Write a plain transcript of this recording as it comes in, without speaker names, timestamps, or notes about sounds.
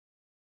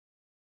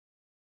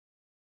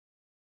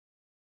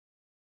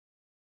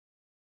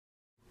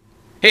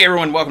Hey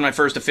everyone, welcome to my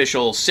first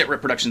official Sitrep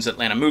Productions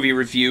Atlanta movie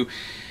review.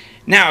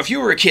 Now, if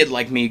you were a kid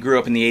like me, grew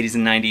up in the 80s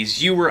and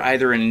 90s, you were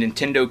either a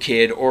Nintendo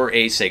kid or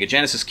a Sega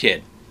Genesis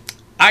kid.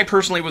 I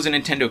personally was a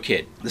Nintendo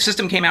kid. The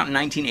system came out in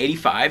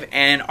 1985,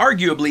 and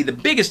arguably the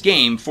biggest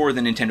game for the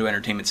Nintendo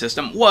Entertainment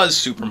System was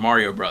Super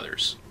Mario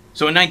Bros.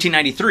 So in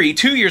 1993,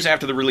 2 years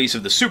after the release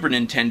of the Super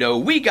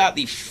Nintendo, we got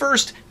the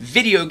first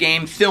video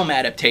game film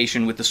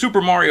adaptation with the Super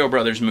Mario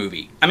Bros.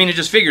 Movie. I mean, it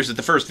just figures that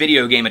the first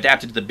video game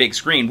adapted to the big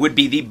screen would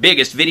be the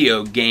biggest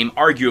video game,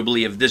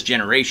 arguably, of this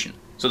generation.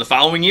 So the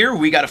following year,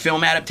 we got a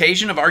film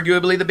adaptation of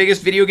arguably the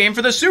biggest video game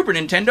for the Super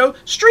Nintendo,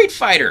 Street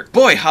Fighter.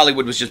 Boy,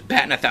 Hollywood was just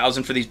batting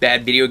 1,000 for these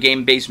bad video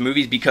game-based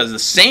movies, because the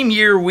same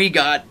year we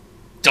got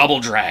Double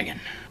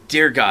Dragon.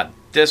 Dear God.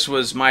 This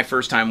was my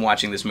first time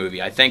watching this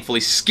movie. I thankfully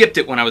skipped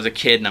it when I was a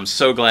kid, and I'm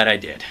so glad I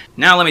did.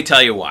 Now let me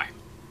tell you why.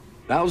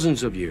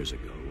 Thousands of years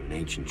ago in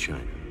ancient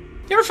China.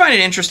 You ever find it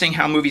interesting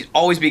how movies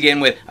always begin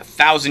with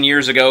 1,000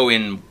 years ago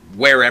in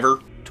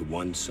wherever? To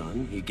one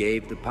son, he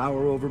gave the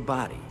power over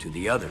body. To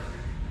the other,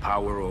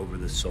 power over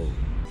the soul.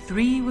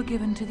 3 were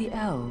given to the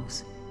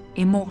elves,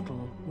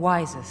 immortal,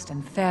 wisest,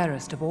 and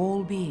fairest of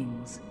all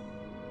beings.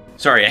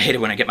 Sorry, I hate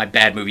it when I get my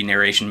bad movie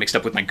narration mixed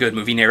up with my good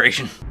movie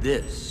narration.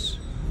 This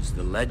is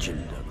the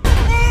legend of...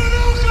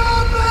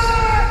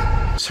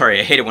 Sorry,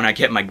 I hate it when I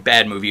get my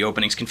bad movie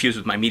openings confused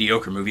with my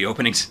mediocre movie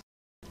openings.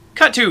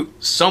 Cut to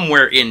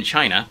somewhere in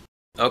China.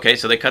 Okay,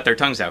 so they cut their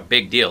tongues out.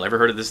 Big deal. Ever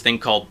heard of this thing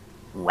called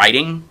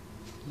writing?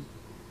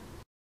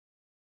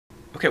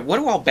 Okay, what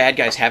do all bad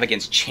guys have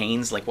against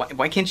chains? Like,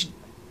 why can't you...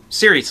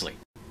 Seriously.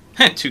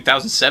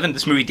 2007,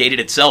 this movie dated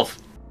itself.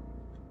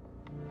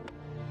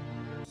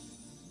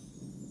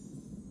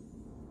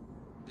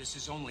 This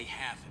is only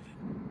half of it.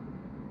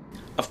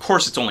 Of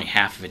course it's only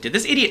half of it. Did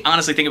this idiot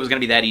honestly think it was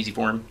going to be that easy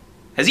for him?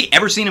 Has he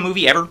ever seen a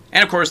movie, ever?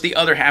 And of course, the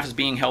other half is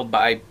being held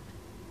by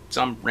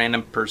some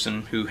random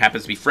person who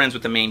happens to be friends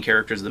with the main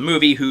characters of the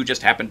movie, who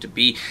just happen to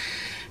be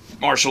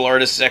martial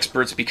artists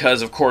experts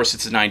because, of course,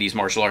 it's a 90s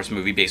martial arts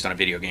movie based on a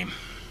video game.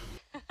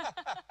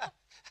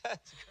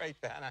 That's great,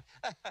 Banner.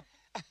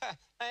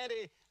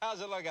 Andy,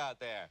 how's it look out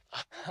there?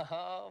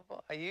 Oh, boy,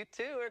 you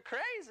two are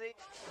crazy.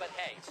 But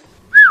hey.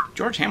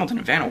 George Hamilton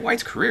and Vanna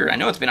White's career. I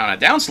know it's been on a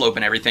downslope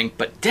and everything,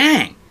 but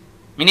dang.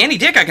 I mean, Andy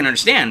Dick I can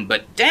understand,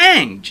 but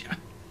dang.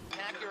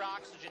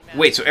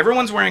 Wait, so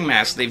everyone's wearing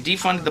masks, they've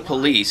defunded the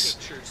police.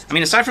 I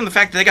mean, aside from the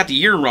fact that they got the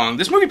year wrong,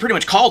 this movie pretty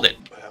much called it.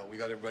 Well, we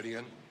got everybody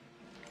in?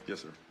 Yes,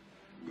 sir.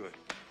 Good.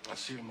 I'll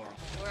see you tomorrow.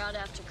 We're out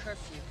after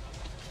curfew.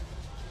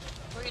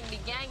 We're gonna be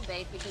gang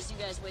bait because you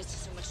guys wasted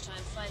so much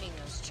time fighting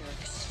those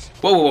jerks.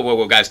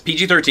 Whoa, guys.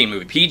 PG-13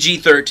 movie.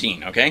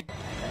 PG-13, okay?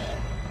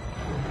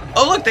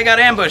 Oh, look, they got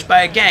ambushed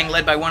by a gang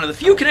led by one of the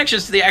few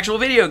connections to the actual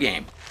video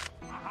game.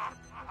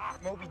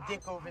 Moby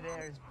Dick over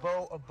there is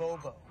Bo a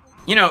Bobo.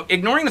 You know,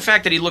 ignoring the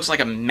fact that he looks like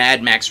a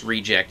Mad Max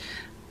reject,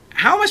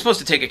 how am I supposed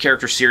to take a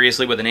character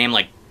seriously with a name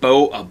like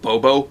Bo a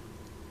Bobo?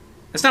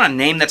 That's not a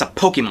name, that's a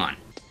Pokemon.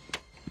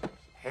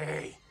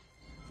 Hey,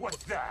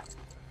 what's that?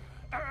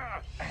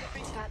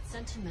 It's got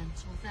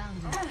sentimental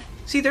value.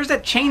 See, there's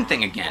that chain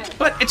thing again.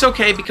 But it's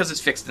okay because it's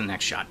fixed in the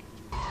next shot.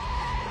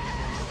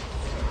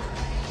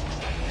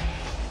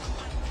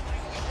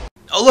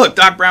 Oh look,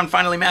 Doc Brown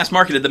finally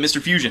mass-marketed the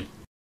Mr. Fusion.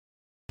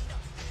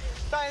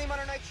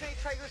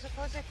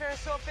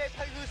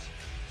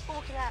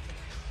 What can happen?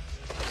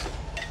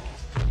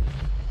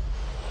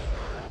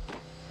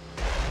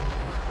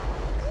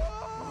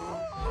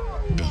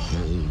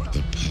 Behold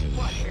the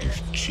power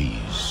of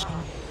cheese.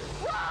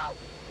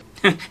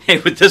 Hey,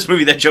 with this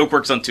movie, that joke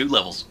works on 2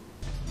 levels.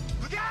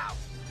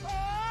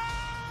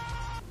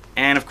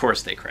 And of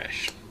course they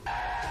crash.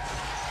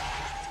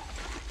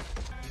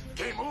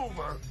 Game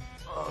over,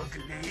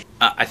 ugly.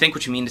 I think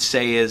what you mean to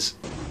say is...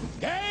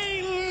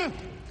 Game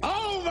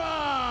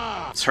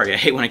over! Sorry, I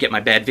hate when I get my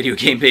bad video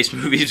game-based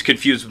movies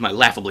confused with my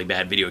laughably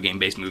bad video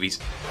game-based movies.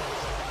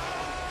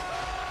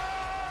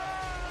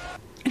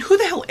 And who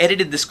the hell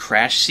edited this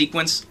crash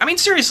sequence? I mean,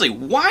 seriously,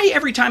 why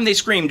every time they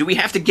scream do we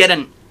have to get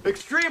an...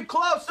 Extreme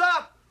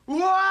close-up!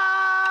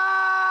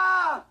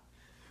 Whoa!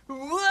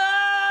 Whoa!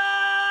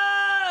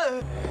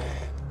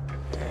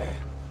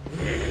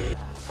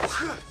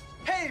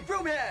 Hey,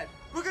 Broomhead!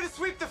 We're gonna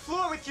sweep the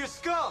floor with your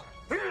skull!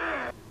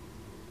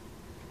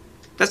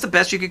 That's the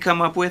best you could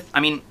come up with? I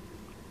mean,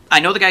 I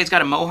know the guy's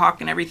got a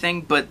mohawk and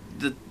everything, but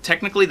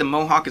technically the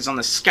mohawk is on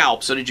the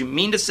scalp, so did you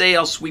mean to say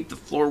I'll sweep the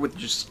floor with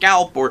your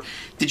scalp, or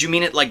did you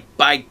mean it like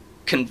by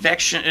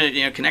connection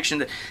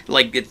to,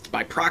 like it's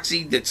by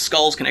proxy, that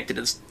skull's connected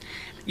to this?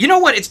 You know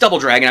what? It's Double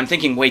Dragon. I'm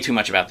thinking way too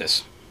much about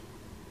this.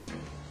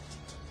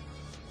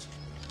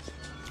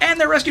 And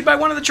they're rescued by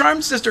one of the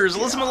Charmed sisters,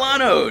 Alyssa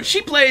Milano.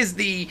 She plays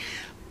the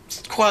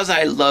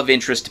quasi-love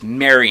interest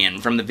Marion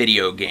from the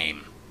video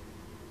game.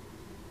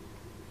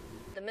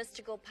 The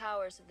mystical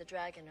powers of the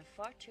dragon are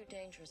far too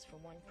dangerous for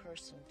one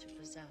person to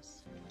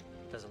possess.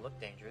 Doesn't look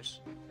dangerous.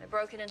 I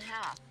broke it in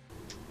half.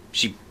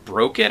 She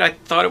broke it? I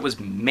thought it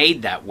was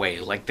made that way.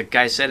 Like the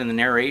guy said in the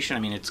narration. I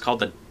mean, it's called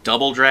the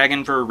Double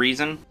Dragon for a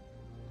reason.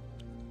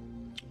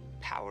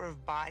 Power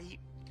of body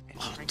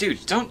Oh,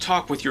 dude, don't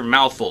talk with your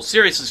mouth full.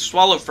 Seriously,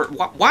 swallow for...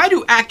 Why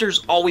do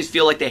actors always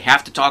feel like they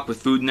have to talk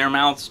with food in their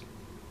mouths?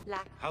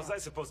 How's I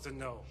supposed to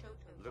know?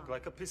 Look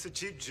like a piece of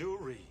cheap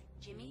jewelry.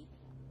 Jimmy?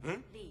 Huh?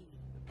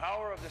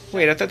 Power of the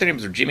Wait, I thought their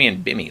names were Jimmy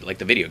and Bimmy, like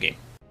the video game.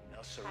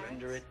 Now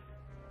surrender it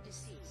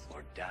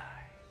or die.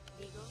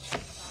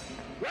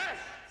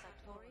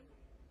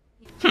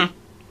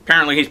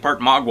 Apparently he's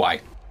part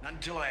Mogwai. Not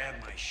until I have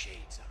my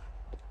shades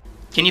on.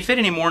 Can you fit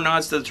any more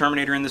nods to the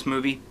Terminator in this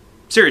movie?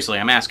 Seriously,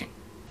 I'm asking.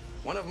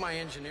 One of my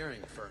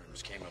engineering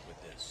firms came up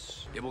with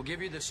this. It will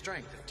give you the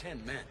strength of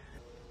 10 men.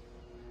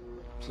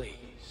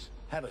 Please,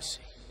 have a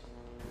seat.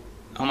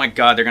 Oh my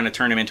god, they're gonna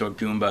turn him into a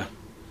Goomba.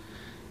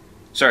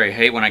 Sorry, I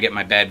hate when I get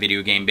my bad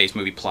video game-based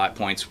movie plot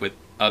points with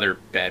other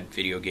bad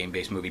video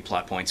game-based movie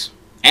plot points.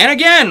 And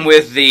again,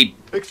 with the...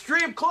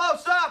 Extreme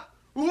close-up!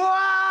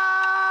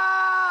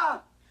 Wah!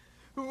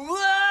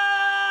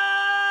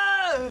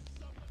 Wah!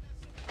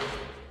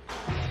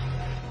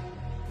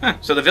 Huh,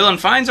 so the villain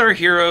finds our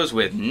heroes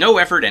with no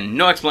effort and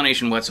no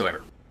explanation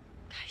whatsoever.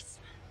 Nice.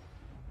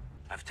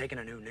 I've taken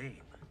a new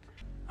name.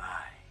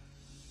 I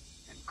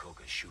am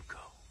Kogashuko.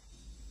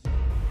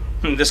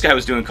 This guy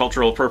was doing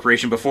cultural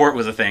appropriation before it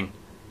was a thing.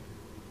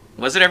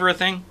 Was it ever a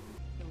thing?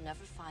 You'll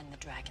never find the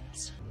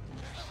dragons.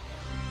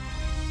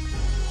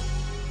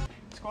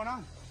 What's going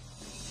on?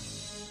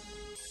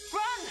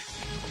 Run!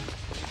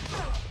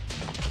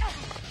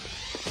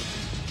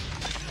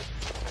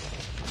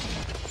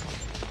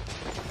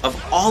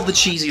 Of all the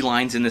cheesy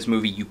lines in this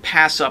movie, you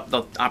pass up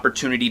the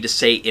opportunity to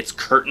say it's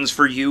curtains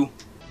for you.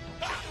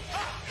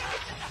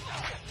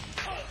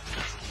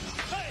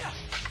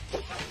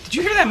 Did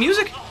you hear that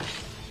music?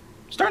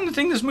 Starting to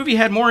think this movie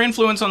had more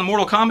influence on the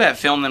Mortal Kombat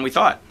film than we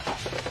thought.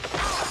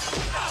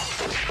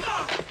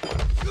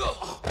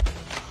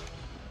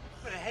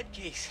 What a head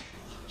case.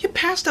 You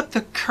passed up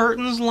the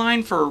curtains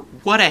line for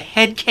what a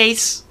head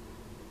case?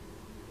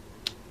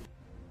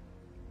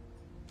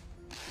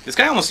 This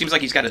guy almost seems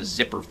like he's got a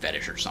zipper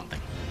fetish or something.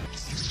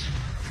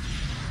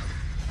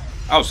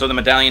 Oh, so the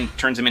medallion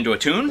turns him into a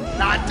toon?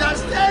 Not the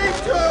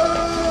stage tune!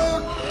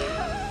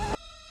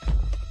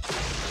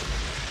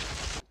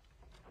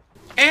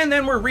 And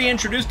then we're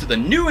reintroduced to the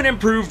new and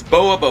improved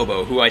Boa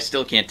Bobo, who I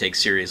still can't take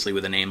seriously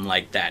with a name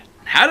like that.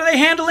 How do they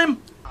handle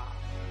him?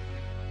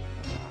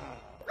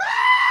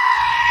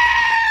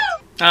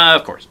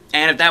 Of course.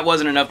 And if that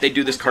wasn't enough, they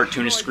do this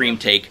cartoonish scream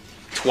take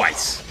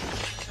twice.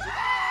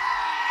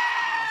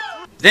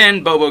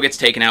 Then Bobo gets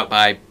taken out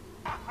by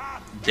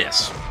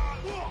this.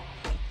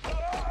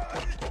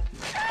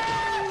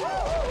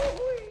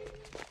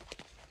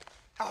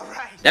 All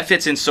right. That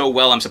fits in so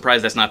well, I'm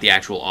surprised that's not the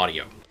actual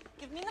audio.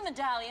 Give me the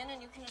medallion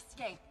and you can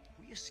escape.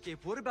 We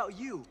escape. What about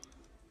you?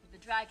 With the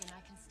dragon,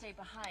 I can stay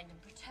behind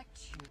and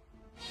protect you.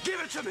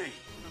 Give it to me!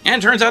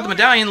 And turns out the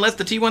medallion lets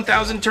the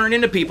T-1000 turn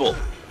into people.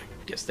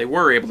 I guess they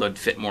were able to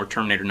fit more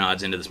Terminator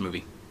nods into this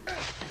movie. That's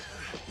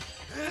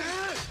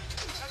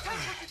what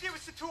you did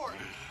with Satori.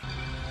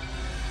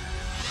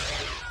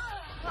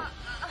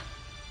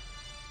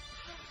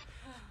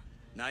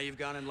 Now you've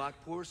gone and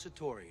locked poor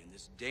Satori in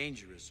this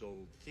dangerous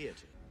old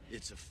theater.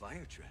 It's a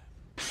fire trap.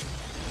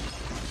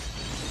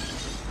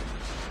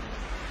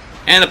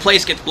 And the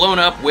place gets blown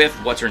up with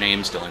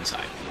what's-her-name still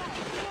inside.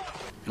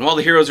 And while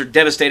the heroes are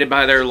devastated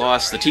by their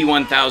loss, the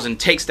T-1000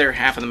 takes their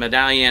half of the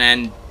medallion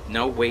and...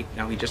 No, wait,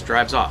 no, he just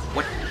drives off.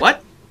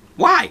 What?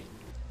 Why?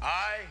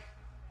 I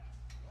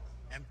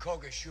am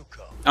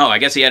Kogashuko. Oh, I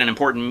guess he had an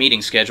important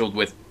meeting scheduled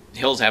with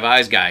Hills Have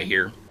Eyes guy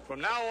here. From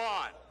now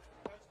on,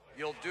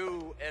 you'll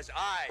do as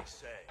I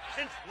say.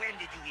 Since when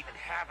did you even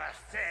have a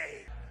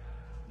say?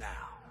 Now.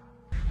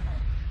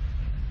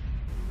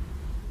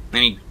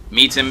 Then he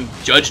meets him,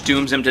 Judge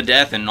dooms him to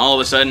death, and all of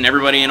a sudden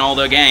everybody in all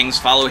the gangs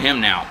follow him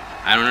now.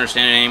 I don't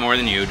understand it any more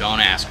than you, don't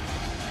ask.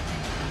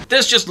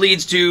 This just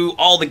leads to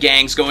all the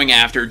gangs going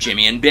after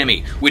Jimmy and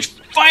Bimmy, which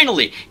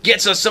finally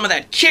gets us some of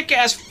that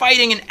kick-ass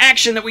fighting and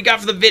action that we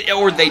got for the video,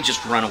 or they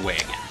just run away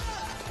again.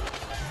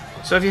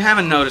 So if you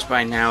haven't noticed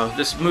by now,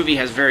 this movie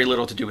has very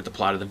little to do with the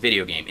plot of the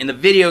video game. In the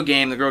video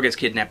game, the girl gets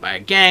kidnapped by a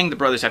gang, the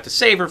brothers have to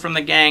save her from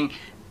the gang,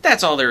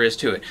 that's all there is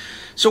to it.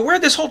 So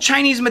where'd this whole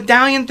Chinese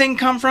medallion thing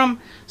come from?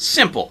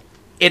 Simple.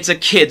 It's a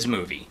kid's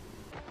movie.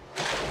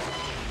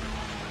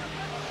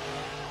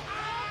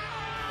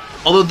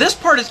 Although this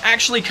part is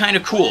actually kind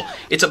of cool.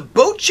 It's a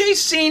boat chase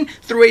scene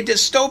through a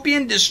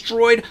dystopian,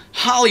 destroyed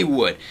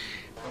Hollywood.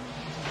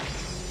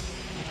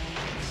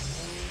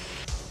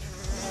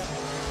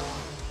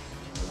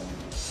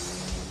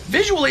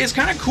 Visually, it's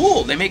kind of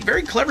cool. They make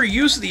very clever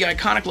use of the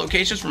iconic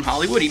locations from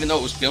Hollywood, even though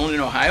it was filmed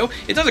in Ohio.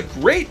 It does a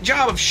great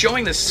job of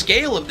showing the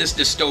scale of this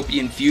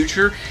dystopian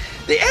future.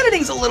 The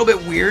editing's a little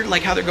bit weird,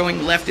 like how they're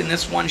going left in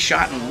this one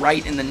shot and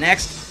right in the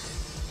next.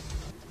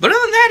 But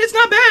other than that, it's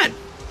not bad.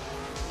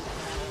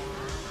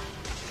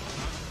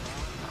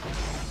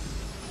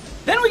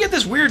 Then we get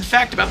this weird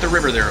fact about the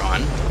river they're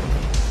on. Is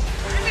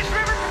this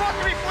river supposed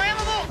to be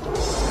flammable?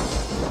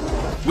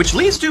 Which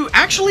leads to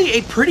actually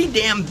a pretty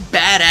damn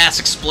badass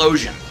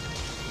explosion.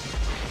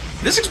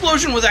 This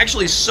explosion was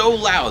actually so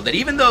loud that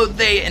even though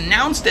they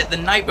announced it the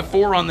night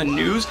before on the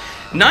news,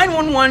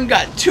 911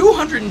 got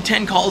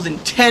 210 calls in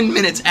 10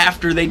 minutes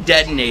after they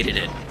detonated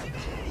it.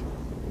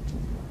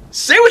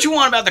 Say what you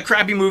want about the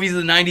crappy movies of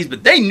the 90s,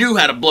 but they knew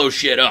how to blow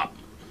shit up.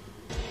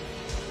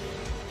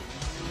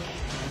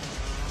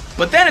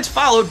 But then it's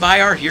followed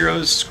by our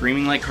heroes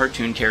screaming like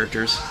cartoon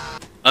characters.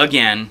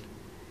 Again.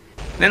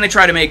 Then they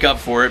try to make up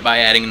for it by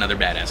adding another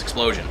badass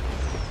explosion.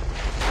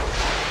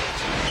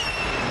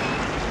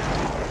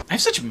 I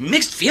have such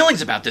mixed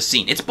feelings about this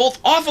scene. It's both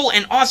awful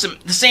and awesome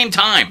at the same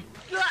time.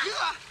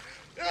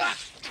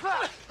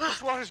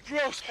 This water's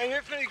gross. Hey,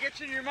 if it gets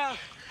in your mouth,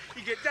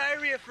 you get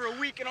diarrhea for a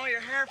week and all your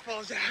hair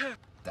falls out.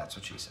 That's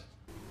what she said.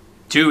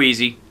 Too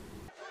easy.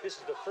 This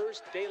is the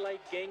first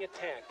daylight gang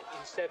attack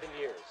in 7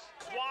 years.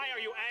 Why are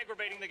you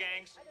aggravating the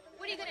gangs?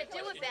 What are you gonna do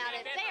about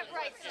it? They have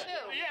rights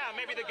too. Yeah,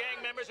 maybe the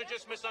gang members are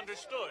just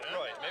misunderstood. Huh?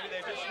 Right, maybe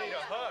they just need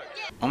a hug.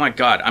 Oh my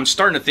god, I'm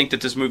starting to think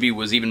that this movie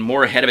was even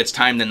more ahead of its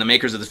time than the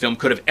makers of the film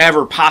could have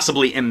ever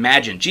possibly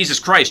imagined. Jesus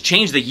Christ,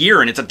 change the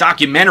year and it's a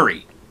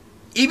documentary.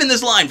 Even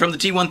this line from the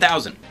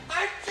T-1000.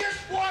 I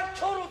just want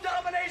total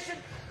domination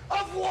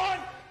of one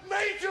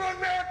major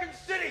American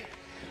city.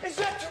 Is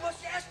that too much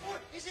to ask for?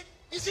 Is it?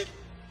 Is it?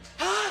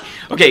 Huh?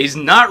 Okay, he's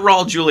not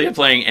Raul Julia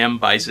playing M.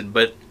 Bison,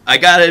 but I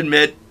gotta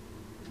admit,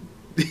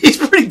 he's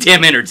pretty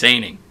damn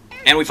entertaining.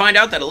 And we find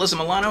out that Alyssa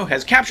Milano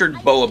has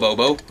captured Boa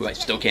Bobo, who I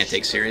still can't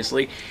take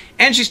seriously,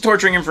 and she's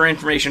torturing him for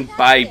information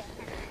by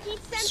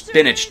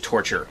spinach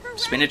torture.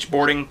 Spinach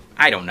boarding?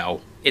 I don't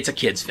know. It's a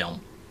kid's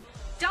film.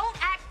 Don't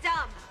act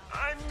dumb.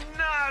 I'm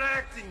not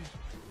acting.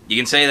 You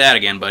can say that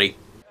again, buddy.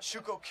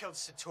 Shuko killed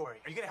Satori.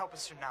 Are you gonna help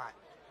us or not?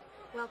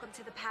 Welcome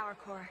to the Power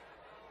Core.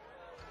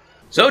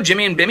 So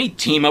Jimmy and Bimmy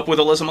team up with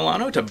Alyssa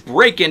Milano to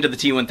break into the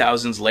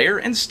T-1000's lair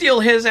and steal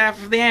his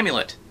half of the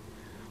amulet.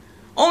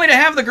 Only to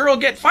have the girl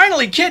get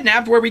finally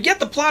kidnapped, where we get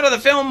the plot of the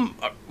film...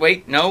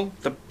 wait, no,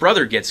 the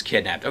brother gets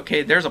kidnapped.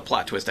 Okay, there's a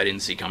plot twist I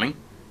didn't see coming.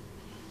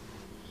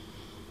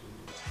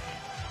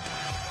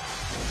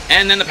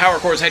 And then the Power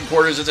Core's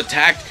headquarters is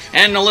attacked,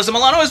 and Alyssa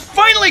Milano is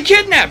finally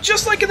kidnapped,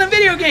 just like in the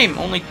video game,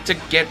 only to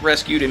get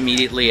rescued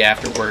immediately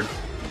afterward.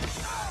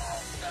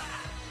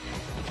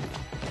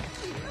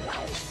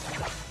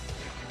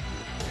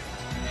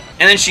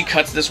 And then she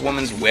cuts this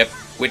woman's whip,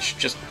 which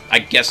just, I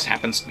guess,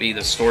 happens to be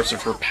the source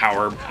of her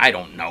power. I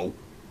don't know.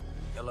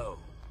 Hello,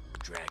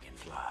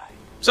 Dragonfly.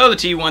 So the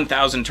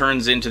T-1000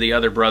 turns into the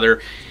other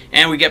brother,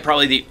 and we get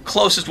probably the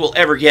closest we'll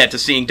ever get to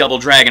seeing Double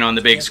Dragon on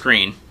the big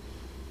screen.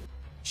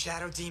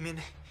 Shadow Demon,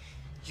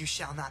 you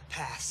shall not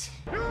pass.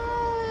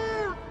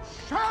 You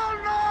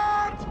shall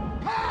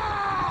not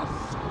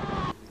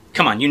pass!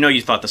 Come on, you know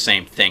you thought the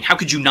same thing. How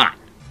could you not?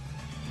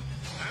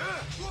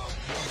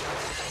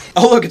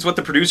 Oh look, it's what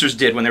the producers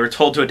did when they were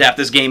told to adapt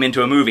this game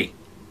into a movie.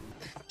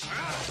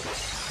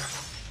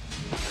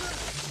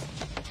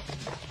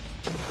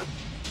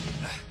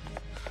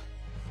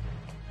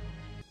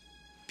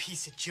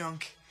 Piece of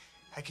junk.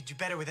 I could do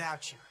better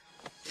without you.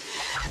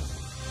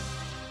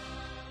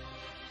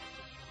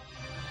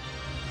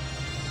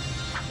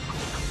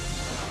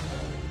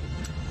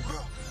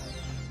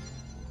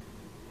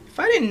 If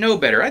I didn't know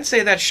better, I'd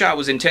say that shot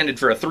was intended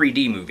for a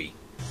 3D movie.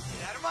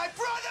 Get out of my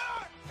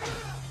brother!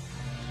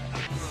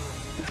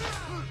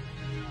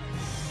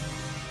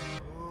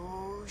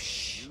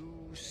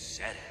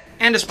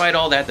 And despite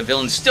all that, the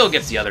villain still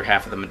gets the other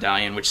half of the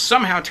medallion, which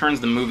somehow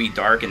turns the movie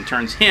dark and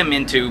turns him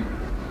into...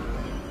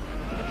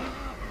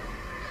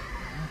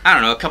 I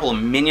don't know, a couple of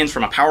minions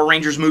from a Power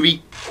Rangers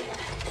movie?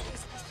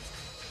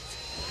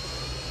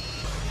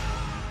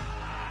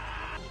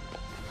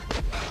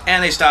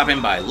 And they stop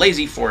him by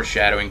lazy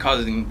foreshadowing,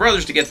 causing the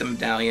brothers to get the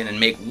medallion and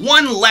make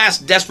one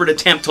last desperate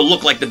attempt to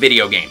look like the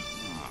video game.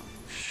 Oh,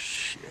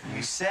 shit.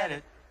 You said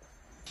it.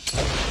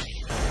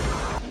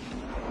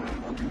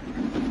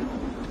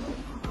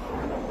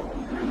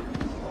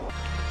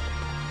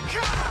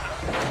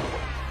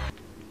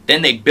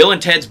 Then they Bill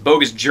and Ted's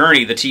Bogus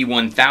Journey the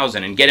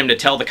T-1000 and get him to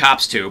tell the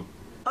cops to...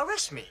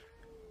 Arrest me.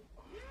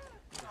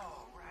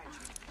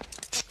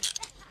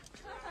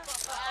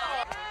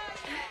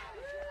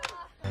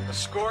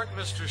 Escort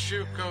Mr.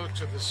 Shuko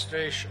to the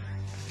station.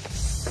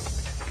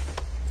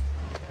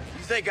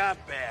 You think I'm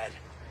bad?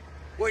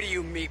 Where do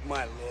you meet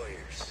my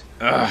lawyers?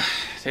 Ugh,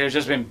 they'd have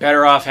just been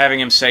better off having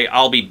him say,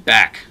 "I'll be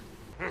back."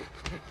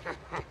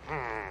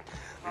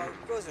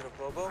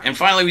 And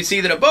finally we see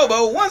that a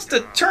Bobo wants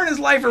to turn his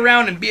life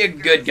around and be a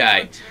good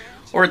guy.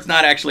 Or it's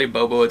not actually a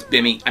Bobo, it's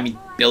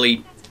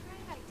Billy,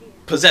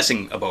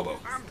 possessing a Bobo.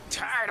 I'm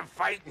tired of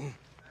fighting.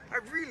 I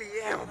really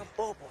am.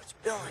 Bobo, it's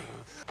Billy.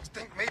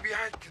 Think maybe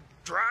I could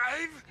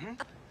drive?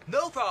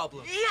 No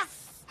problem.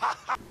 Yes!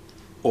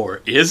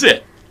 Or is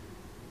it?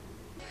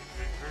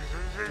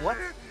 What?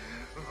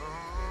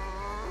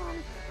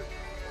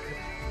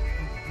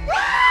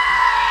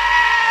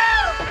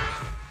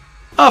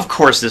 Of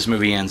course this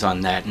movie ends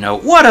on that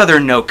note. What other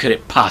note could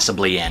it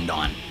possibly end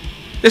on?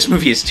 This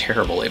movie is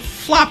terrible. It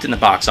flopped in the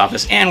box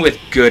office, and with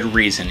good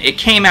reason. It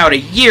came out a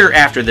year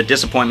after the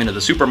disappointment of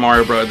the Super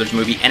Mario Bros.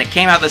 Movie, and it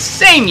came out the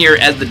same year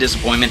as the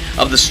disappointment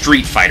of the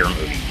Street Fighter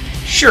movie.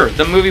 Sure,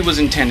 the movie was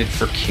intended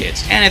for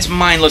kids, and it's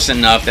mindless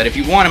enough that if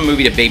you want a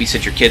movie to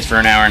babysit your kids for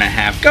an hour and a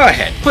half, go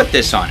ahead, put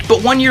this on it.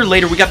 But 1 year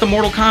later, we got the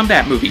Mortal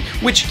Kombat movie,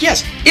 which,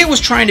 yes, it was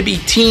trying to be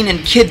teen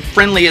and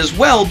kid-friendly as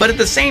well, but at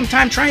the same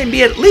time trying to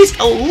be at least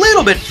a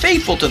little bit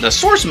faithful to the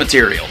source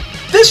material.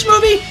 This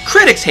movie,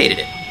 critics hated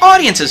it.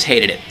 Audiences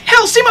hated it.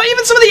 Hell,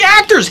 even some of the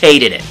actors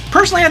hated it.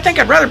 Personally, I think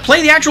I'd rather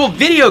play the actual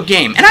video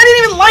game, and I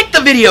didn't even like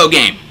the video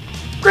game.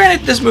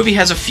 Granted, this movie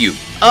has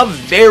a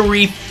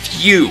very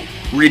few,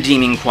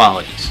 redeeming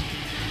qualities.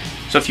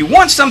 So if you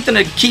want something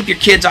to keep your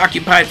kids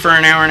occupied for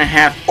an hour and a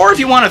half, or if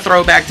you want to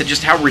throw back to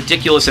just how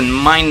ridiculous and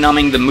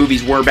mind-numbing the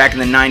movies were back in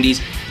the 90s,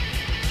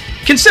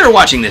 consider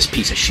watching this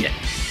piece of shit.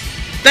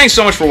 Thanks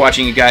so much for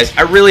watching, you guys.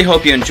 I really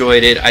hope you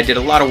enjoyed it. I did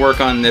a lot of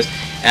work on this,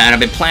 and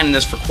I've been planning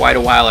this for quite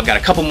a while. I've got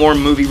a couple more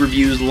movie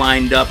reviews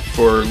lined up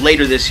for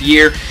later this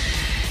year.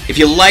 If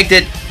you liked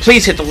it,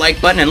 please hit the like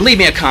button and leave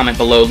me a comment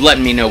below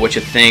letting me know what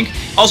you think.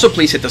 Also,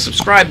 please hit the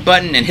subscribe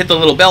button and hit the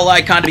little bell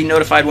icon to be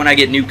notified when I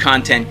get new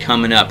content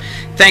coming up.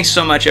 Thanks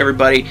so much,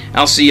 everybody.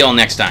 I'll see y'all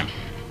next time.